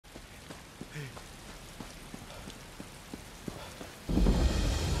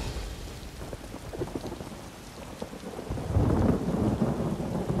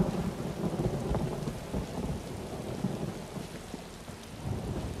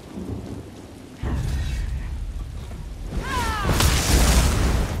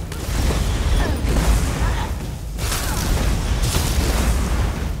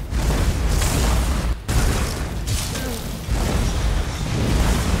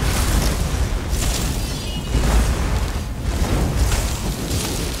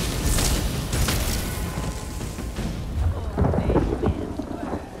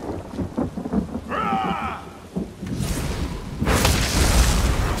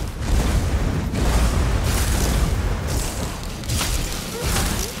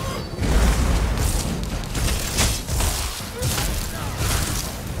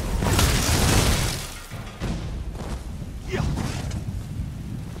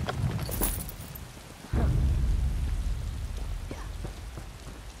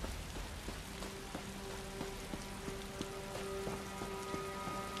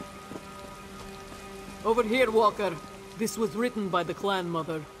Over here, Walker. This was written by the clan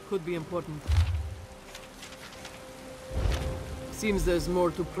mother. Could be important. Seems there's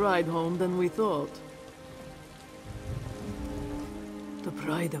more to Pride Home than we thought. The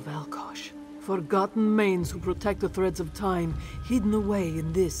Pride of Alkosh. Forgotten mains who protect the threads of time, hidden away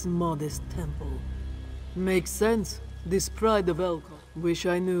in this modest temple. Makes sense. This Pride of Alkosh. Wish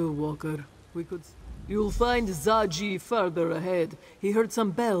I knew, Walker. We could... You'll find Zaji further ahead. He heard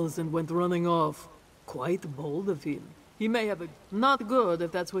some bells and went running off. Quite bold of him. He may have a... Not good,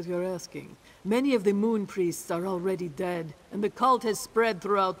 if that's what you're asking. Many of the moon priests are already dead, and the cult has spread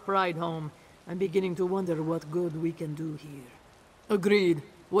throughout Pride Home. I'm beginning to wonder what good we can do here. Agreed.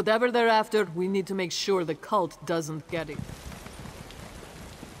 Whatever they're after, we need to make sure the cult doesn't get it.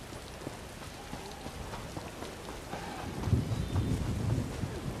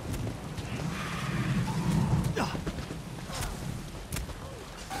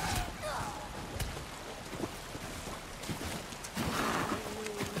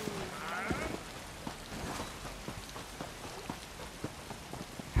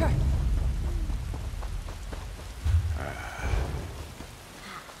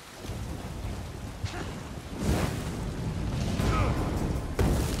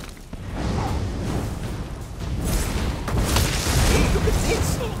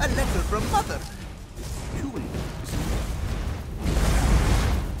 A letter from Mother. Truly.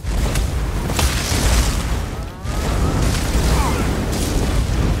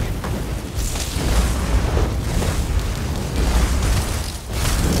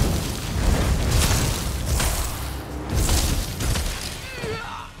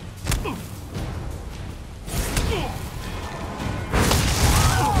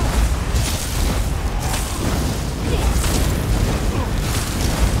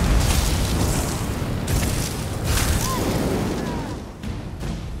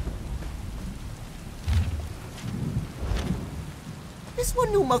 This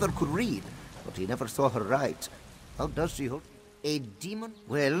one knew Mother could read, but he never saw her write. How does she hold? A demon?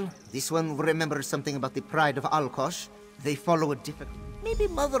 Well, this one remembers something about the pride of Alkosh. They follow a different... Maybe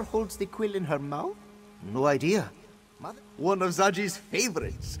Mother holds the quill in her mouth? No idea. Mother? One of Zaji's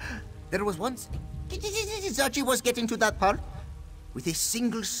favorites. There was once... Zaji was getting to that part with a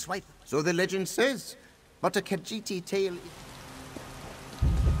single swipe. So the legend says. But a Khajiit tale...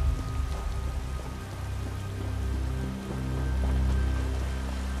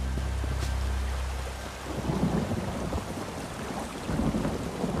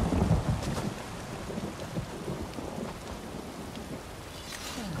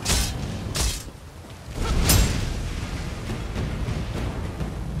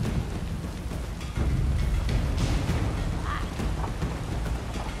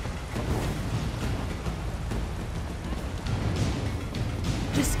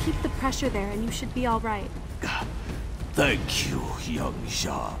 Just keep the pressure there and you should be all right. Thank you, young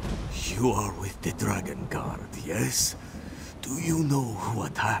Shah. You are with the Dragon Guard, yes? Do you know who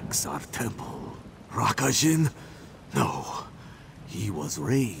attacks our temple? Rakajin? No. He was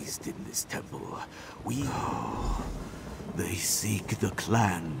raised in this temple. They seek the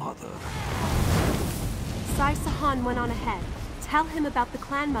clan mother. Sai Sahan went on ahead. Tell him about the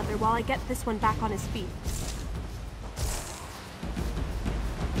clan mother while I get this one back on his feet.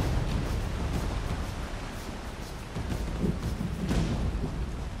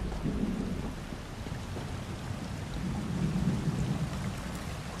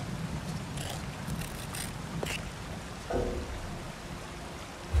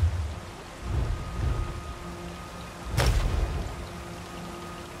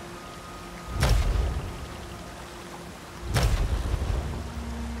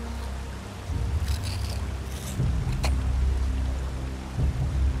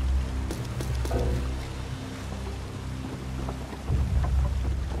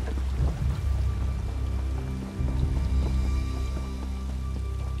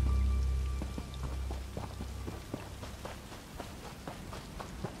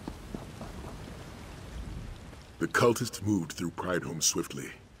 The cultists moved through Pride Home swiftly.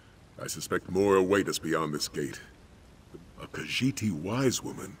 I suspect more await us beyond this gate. A Khajiit wise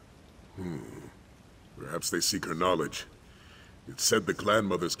woman? Perhaps they seek her knowledge. It's said the clan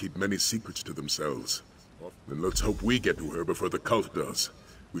mothers keep many secrets to themselves. Then let's hope we get to her before the cult does.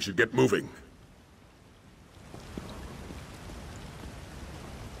 We should get moving.